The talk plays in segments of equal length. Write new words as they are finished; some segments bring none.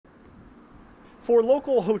For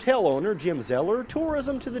local hotel owner Jim Zeller,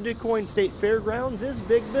 tourism to the Quoin State Fairgrounds is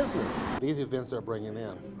big business. These events they're bringing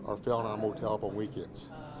in are filling our motel up on weekends,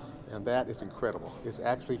 and that is incredible. It's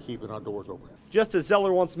actually keeping our doors open. Just as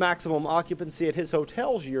Zeller wants maximum occupancy at his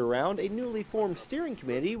hotels year-round, a newly formed steering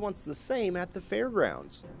committee wants the same at the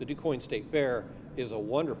fairgrounds. The Quoin State Fair is a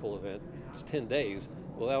wonderful event. It's 10 days.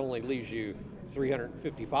 Well, that only leaves you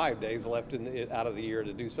 355 days left out of the year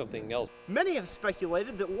to do something else. Many have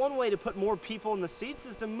speculated that one way to put more people in the seats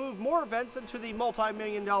is to move more events into the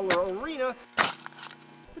multi-million-dollar arena.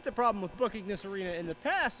 But the problem with booking this arena in the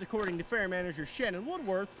past, according to fair manager Shannon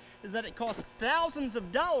Woodworth, is that it costs thousands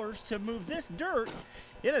of dollars to move this dirt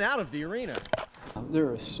in and out of the arena.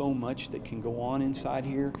 There is so much that can go on inside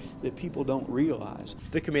here that people don't realize.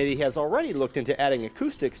 The committee has already looked into adding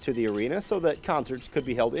acoustics to the arena so that concerts could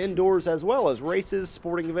be held indoors, as well as races,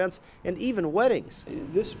 sporting events, and even weddings.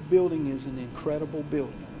 This building is an incredible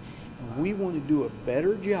building. We want to do a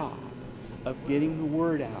better job of getting the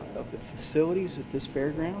word out of the facilities that this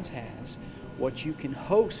fairgrounds has, what you can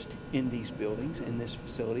host in these buildings, in these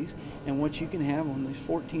facilities, and what you can have on these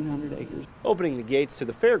 1,400 acres. Opening the gates to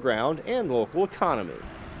the fairground and the local economy.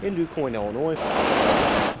 In Quoin, Illinois,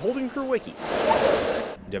 Holden Kerwicki,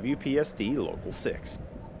 WPSD Local 6.